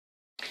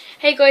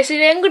Hey guys,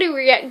 today I'm going to be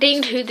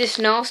reacting to this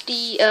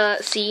nasty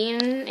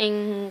scene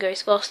in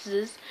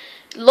Ghostbusters.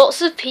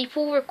 Lots of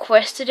people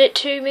requested it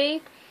to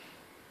me.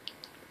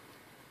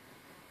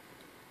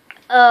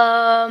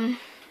 I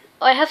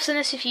have seen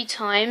this a few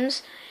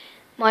times.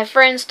 My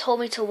friends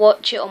told me to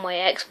watch it on my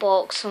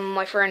Xbox. Some of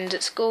my friends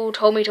at school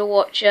told me to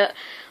watch it.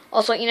 I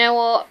was like, you know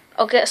what,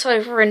 I'll get this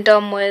over and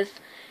done with.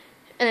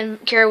 And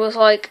then Kira was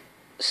like,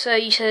 so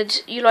you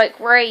said you like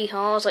Ray,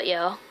 huh? I was like,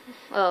 yeah.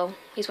 Oh,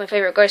 he's my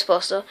favourite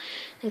Ghostbuster.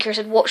 And Kira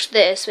said, watch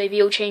this, maybe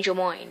you'll change your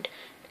mind.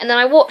 And then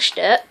I watched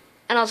it,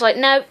 and I was like,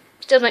 no,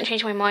 still don't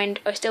change my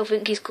mind. I still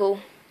think he's cool.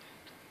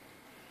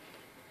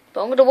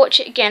 But I'm going to watch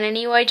it again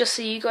anyway, just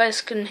so you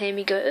guys can hear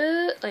me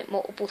go, like,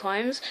 multiple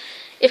times.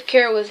 If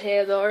Kira was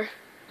here, though.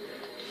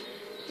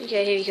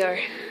 Okay, here we go.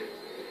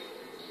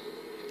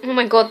 Oh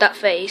my god, that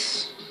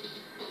face.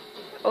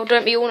 Oh,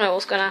 don't we all know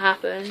what's going to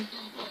happen?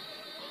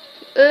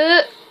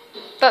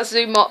 That's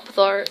zoom up,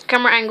 though.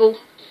 Camera angle.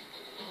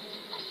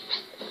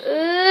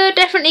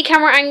 Definitely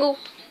camera angle.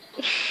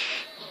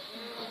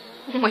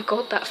 Oh my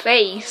god, that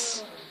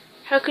face.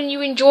 How can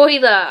you enjoy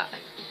that?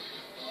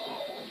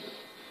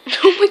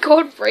 Oh my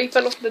god, Ray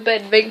fell off the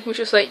bed. Vink was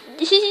just like,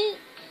 yeah,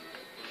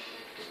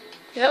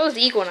 that was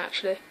the Egon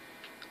actually.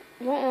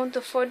 What on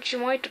the fudge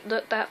am I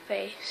look that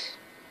face?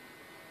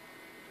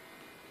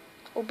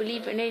 I'll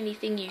believe in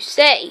anything you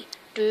say.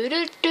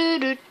 He's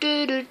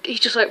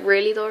just like,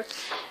 really though?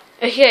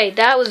 Okay,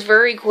 that was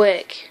very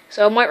quick.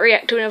 So I might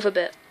react to another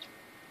bit.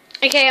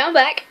 Okay, I'm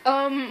back.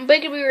 We're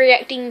going to be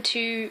reacting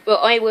to, well,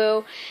 I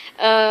will,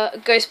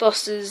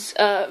 Ghostbusters,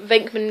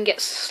 Venkman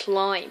gets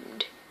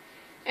slimed.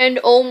 And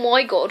oh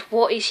my god,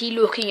 what is he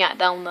looking at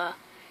down there?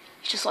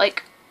 He's just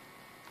like,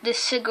 this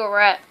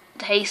cigarette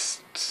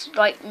tastes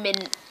like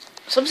mint.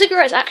 Some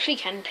cigarettes actually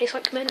can taste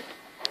like mint.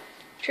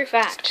 True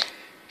fact.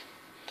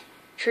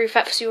 True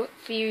fact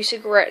for you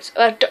cigarettes.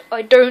 I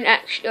don't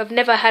actually, I've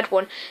never had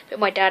one, but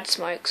my dad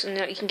smokes, and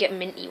you can get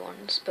minty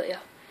ones, but yeah.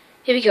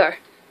 Here we go.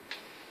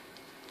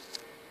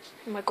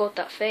 Oh my god,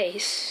 that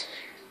face.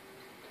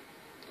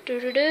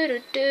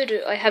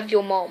 I have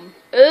your mom.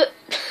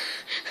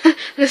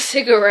 The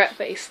cigarette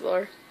face,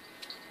 though.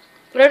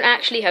 I don't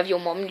actually have your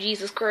mom,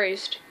 Jesus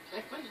Christ.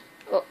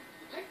 Well,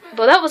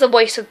 but that was a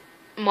waste of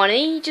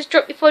money. You just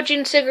dropped your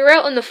fudging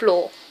cigarette on the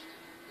floor.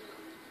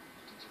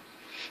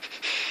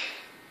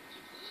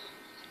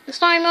 This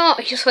time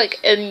out, he's just like,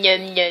 yum,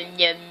 yum, yum,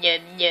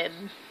 yum,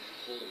 yum.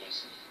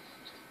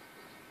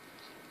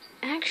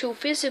 Actual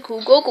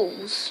physical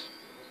goggles.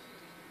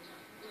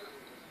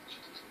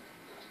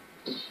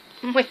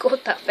 Oh my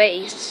god, that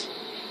face.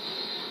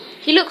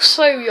 He looks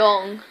so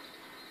young.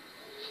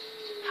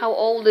 How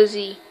old is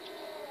he?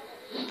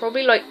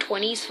 Probably like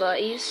 20s,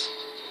 30s.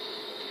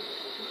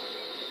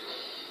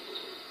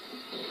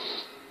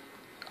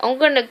 I'm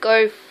gonna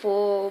go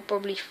for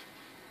probably...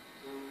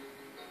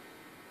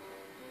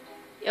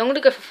 I'm gonna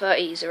go for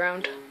 30s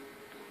around.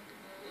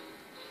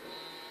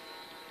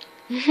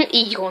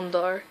 Egon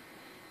though.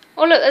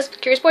 Oh look, there's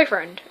Kira's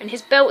boyfriend, and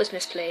his belt is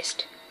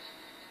misplaced.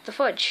 The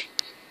fudge.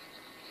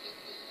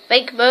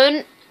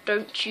 Venkman,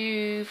 don't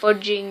you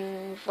fudge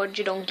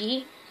a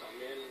donkey.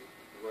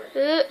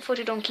 Fudge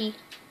a donkey.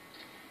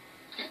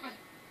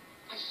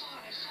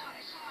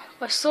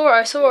 I saw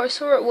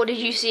it. What did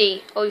you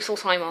see? Oh, you saw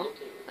Simon.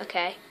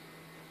 Okay.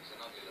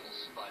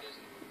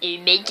 You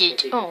made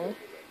it. Oh.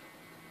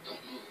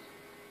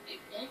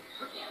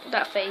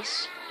 That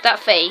face.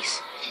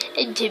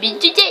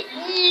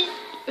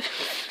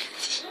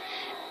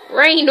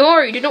 Ray, no,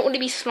 you do not want to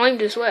be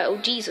slimed as well.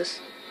 Jesus.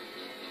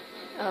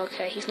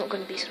 Okay, he's not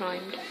going to be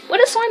slimed. Where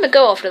does Simon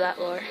go after that,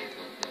 though?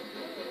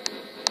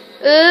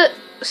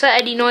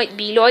 Saturday night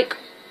be like.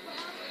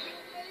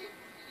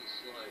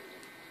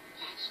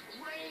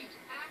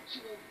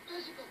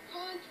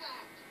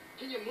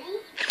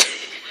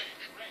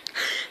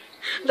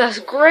 That's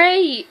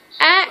great.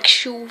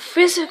 Actual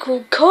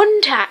physical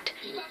contact.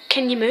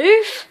 Can you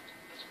move?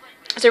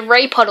 It's a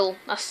Ray Puddle.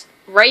 That's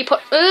Ray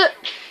Puddle. I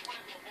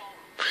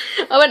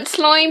went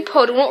slime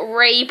puddle, not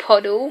Ray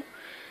Puddle.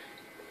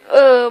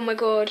 Oh my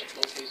god.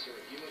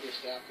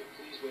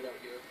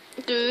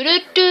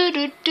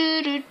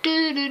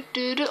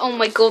 Oh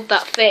my god,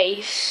 that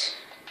face.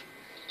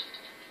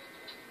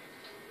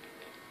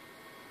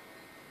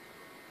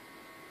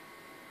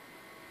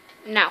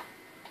 Now,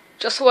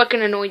 just so I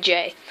can annoy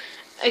Jay.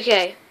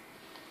 Okay,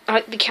 I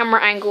like the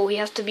camera angle, he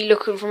has to be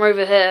looking from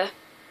over here.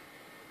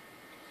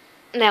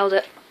 Nailed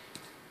it.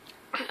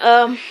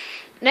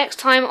 Next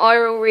time I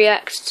will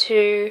react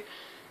to,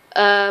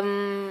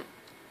 I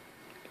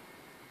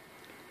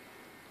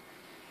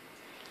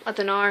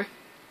don't know,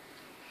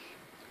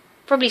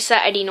 probably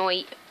Saturday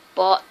night,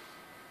 but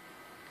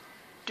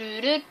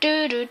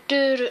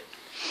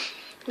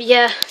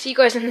yeah, see you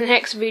guys in the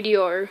next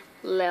video,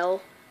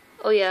 lol.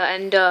 Oh yeah,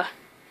 and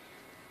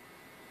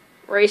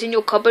Ray's in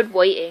your cupboard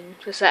waiting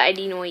for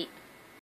Saturday night.